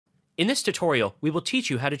In this tutorial, we will teach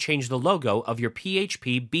you how to change the logo of your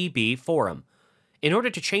PHPbb forum. In order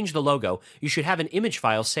to change the logo, you should have an image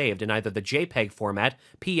file saved in either the JPEG format,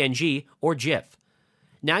 PNG, or GIF.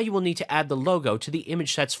 Now you will need to add the logo to the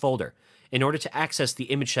imagesets folder. In order to access the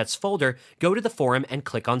imagesets folder, go to the forum and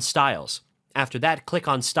click on Styles. After that, click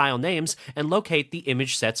on Style Names and locate the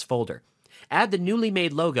imagesets folder. Add the newly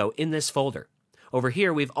made logo in this folder. Over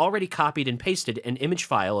here, we've already copied and pasted an image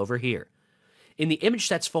file over here. In the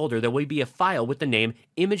imagesets folder, there will be a file with the name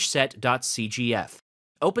imageset.cgf.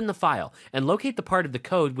 Open the file and locate the part of the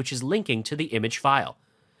code which is linking to the image file.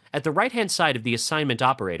 At the right-hand side of the assignment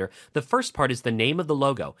operator, the first part is the name of the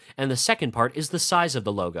logo, and the second part is the size of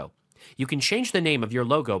the logo. You can change the name of your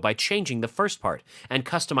logo by changing the first part, and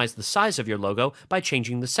customize the size of your logo by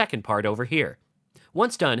changing the second part over here.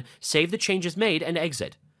 Once done, save the changes made and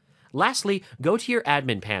exit. Lastly, go to your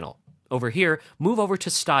admin panel. Over here, move over to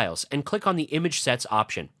Styles and click on the imagesets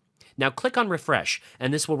option. Now click on Refresh,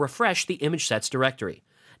 and this will refresh the imagesets directory.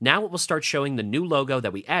 Now it will start showing the new logo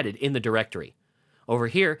that we added in the directory. Over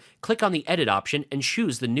here, click on the Edit option and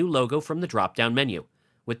choose the new logo from the drop-down menu.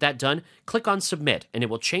 With that done, click on Submit, and it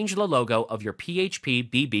will change the logo of your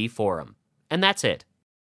PHPbb forum. And that's it.